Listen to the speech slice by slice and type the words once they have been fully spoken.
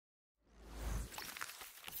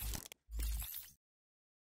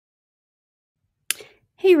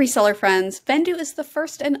Hey reseller friends, Vendoo is the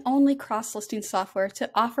first and only cross-listing software to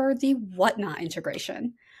offer the Whatnot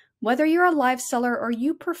integration. Whether you're a live seller or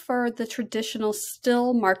you prefer the traditional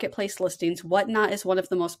still marketplace listings, Whatnot is one of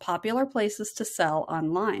the most popular places to sell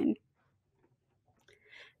online.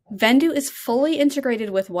 Vendoo is fully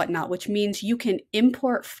integrated with Whatnot, which means you can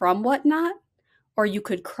import from Whatnot, or you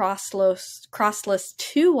could cross-list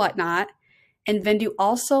to Whatnot, and Vendoo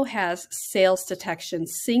also has sales detection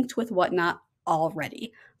synced with Whatnot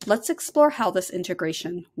already. Let's explore how this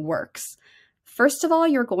integration works. First of all,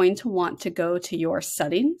 you're going to want to go to your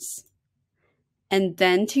settings and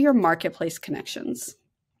then to your marketplace connections.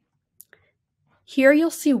 Here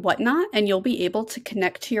you'll see Whatnot and you'll be able to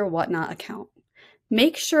connect to your Whatnot account.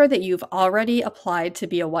 Make sure that you've already applied to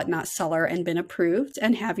be a Whatnot seller and been approved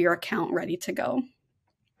and have your account ready to go.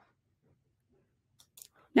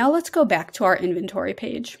 Now let's go back to our inventory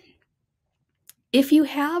page. If you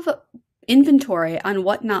have inventory on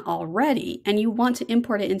Whatnot already and you want to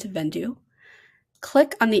import it into Vendoo,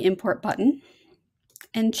 click on the import button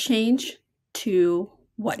and change to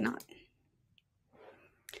Whatnot.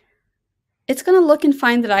 It's going to look and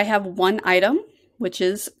find that I have one item, which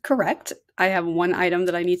is correct. I have one item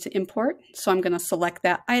that I need to import, so I'm going to select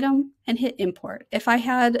that item and hit import. If I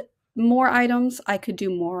had more items, I could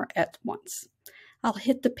do more at once. I'll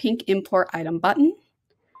hit the pink import item button,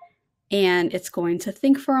 and it's going to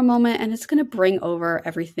think for a moment, and it's going to bring over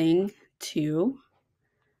everything to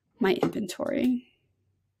my inventory.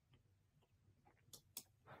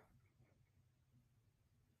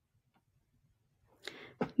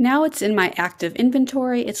 Now it's in my active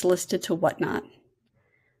inventory. It's listed to Whatnot.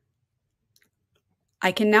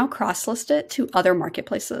 I can now cross-list it to other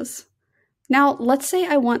marketplaces. Now, let's say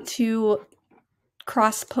I want to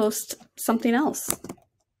cross-post something else.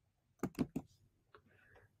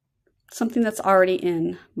 Something that's already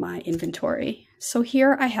in my inventory. So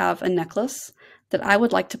here I have a necklace that I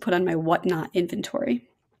would like to put on my Whatnot inventory.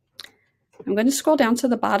 I'm going to scroll down to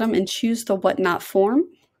the bottom and choose the Whatnot form.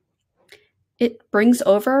 It brings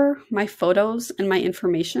over my photos and my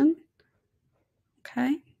information.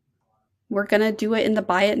 Okay. We're going to do it in the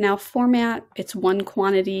buy it now format. It's one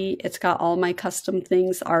quantity. It's got all my custom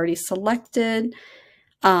things already selected.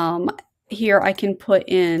 Here I can put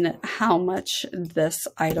in how much this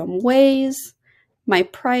item weighs, my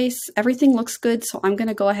price, everything looks good. So I'm going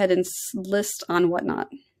to go ahead and list on Whatnot.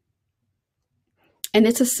 And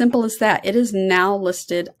it's as simple as that. It is now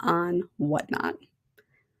listed on Whatnot.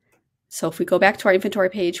 So if we go back to our inventory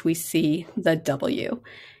page, we see the W.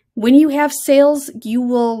 When you have sales, you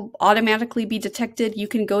will automatically be detected. You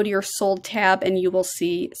can go to your sold tab and you will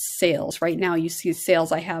see sales. Right now you see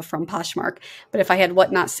sales I have from Poshmark, but if I had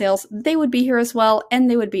Whatnot sales, they would be here as well,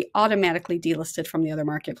 and they would be automatically delisted from the other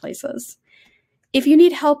marketplaces. If you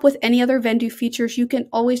need help with any other Vendoo features, you can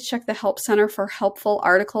always check the Help Center for helpful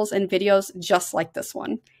articles and videos just like this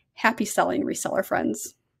one. Happy selling, reseller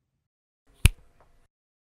friends.